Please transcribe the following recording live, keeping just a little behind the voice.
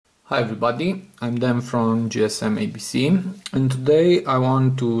Hi everybody, I'm Dan from GSM-ABC, and today I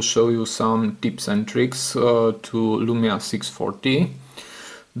want to show you some tips and tricks to Lumia 640,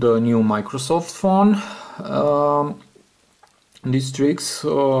 the new Microsoft phone. These tricks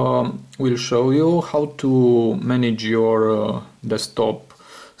will show you how to manage your desktop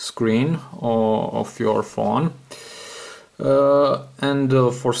screen of your phone.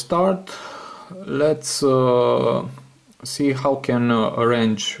 For start, let's see how can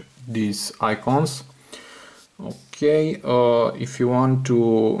arrange these icons. Okay, if you want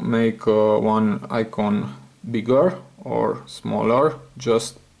to make one icon bigger or smaller,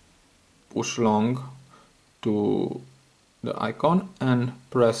 just push long to the icon and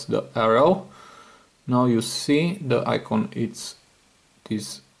press the arrow. Now you see the icon is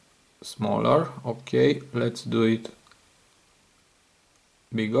smaller. Okay, let's do it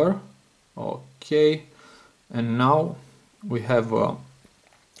bigger. Okay, and now we have a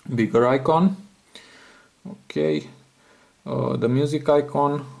bigger icon. Okay, the music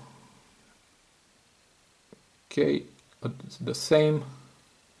icon. Okay, it's the same,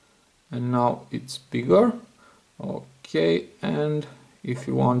 and now it's bigger. Okay, and if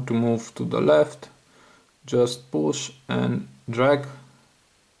you want to move to the left, just push and drag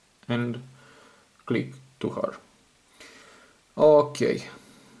and click to her. Okay,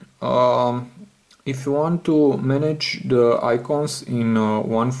 if you want to manage the icons in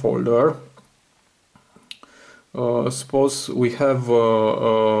one folder, suppose we have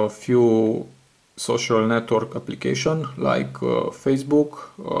a few social network application like Facebook,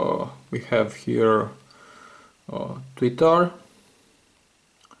 we have here Twitter,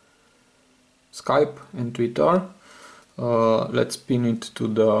 Skype and Twitter. Let's pin it to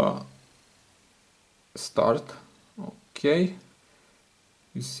the start. Okay,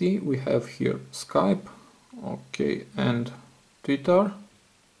 you see we have here Skype, okay, and Twitter.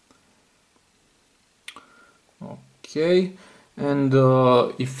 Okay, and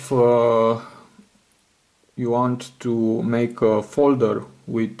if you want to make a folder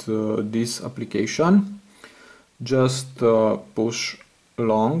with this application, just push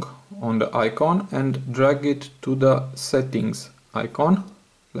long on the icon and drag it to the settings icon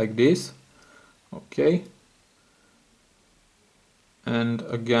like this. Okay, and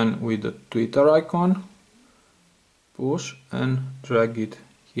again with the Twitter icon, push and drag it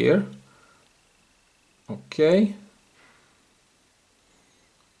here. Okay,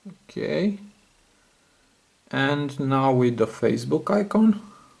 okay, and now with the Facebook icon.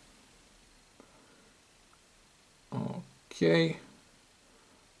 Okay,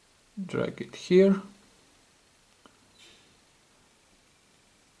 drag it here.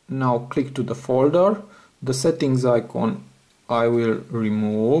 Now click to the folder. The settings icon I will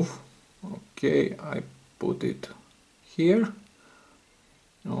remove. Okay, I put it here.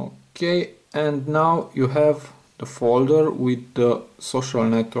 Okay, and now you have the folder with the social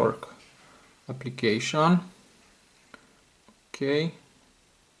network application. Okay,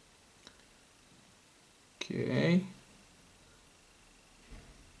 okay,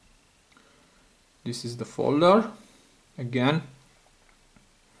 this is the folder again,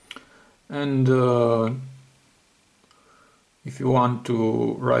 and if you want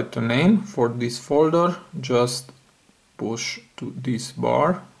to write a name for this folder, just push to this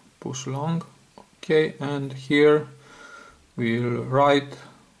bar, push long. Okay, and here we'll write,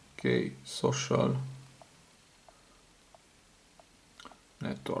 okay, social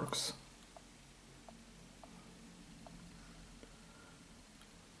networks.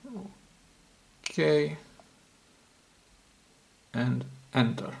 Okay, and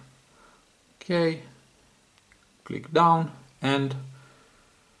enter. Okay, click down, and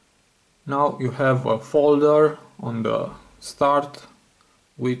now you have a folder on the start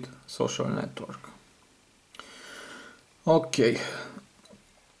with social network. Okay,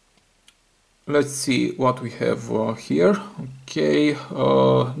 let's see what we have here. Okay,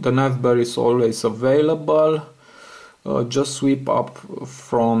 the navbar is always available. Just sweep up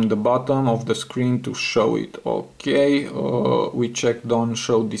from the bottom of the screen to show it. Okay, we check don't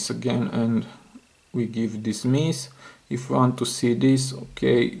show this again and we give dismiss. If you want to see this,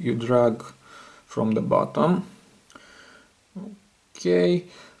 okay, you drag from the bottom. Okay,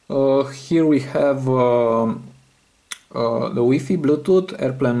 here we have the Wi-Fi, Bluetooth,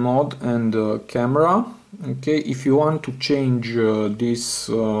 airplane mode and camera. Okay, if you want to change these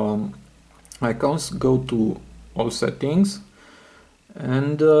icons, go to all settings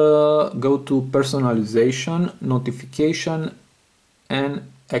and go to personalization, notification and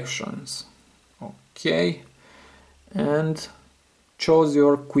actions. Okay, and choose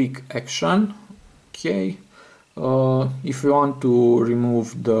your quick action. Okay, If you want to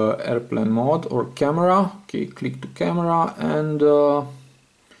remove the airplane mode or camera, okay, click to camera, and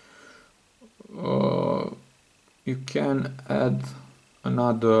you can add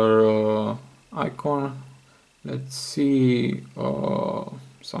another icon. Let's see,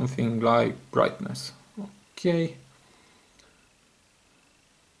 something like brightness. Okay,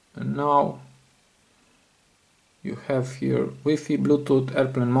 and now you have here Wi-Fi, Bluetooth,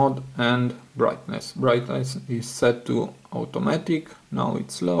 airplane mode, and brightness. Brightness is set to automatic. Now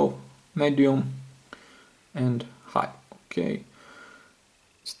it's low, medium, and high. Okay,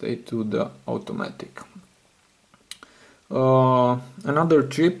 stay to the automatic. Another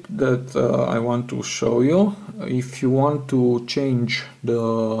tip that I want to show you, if you want to change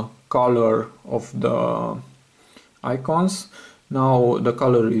the color of the icons, now the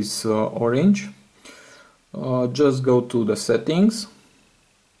color is orange. Just go to the settings,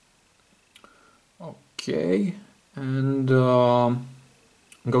 okay, and go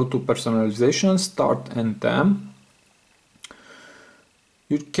to personalization, start and theme.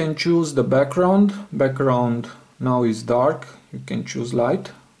 You can choose the background. Background now is dark. You can choose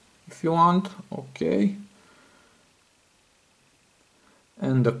light if you want. Okay.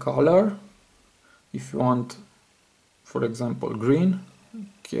 And the color, if you want, for example, green.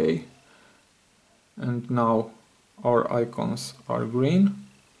 Okay. And now our icons are green.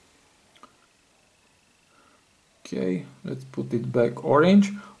 Okay, let's put it back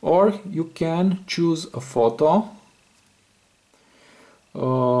orange. Or you can choose a photo.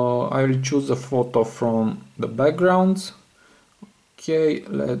 I will choose a photo from the backgrounds. Okay,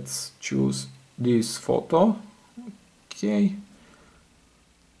 let's choose this photo. Okay,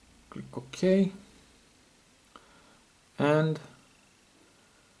 click OK, and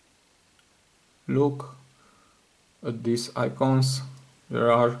look at these icons. There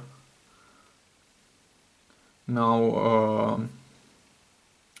are now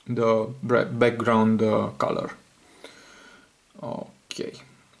the background color. Okay.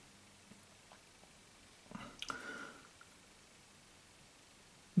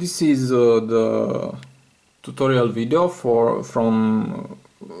 This is the tutorial video from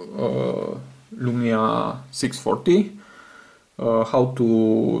Lumia 640. How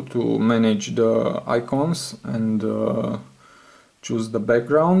to manage the icons and choose the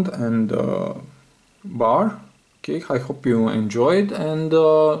background and bar. Okay, I hope you enjoyed, and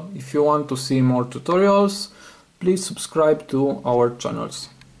if you want to see more tutorials, please subscribe to our channels.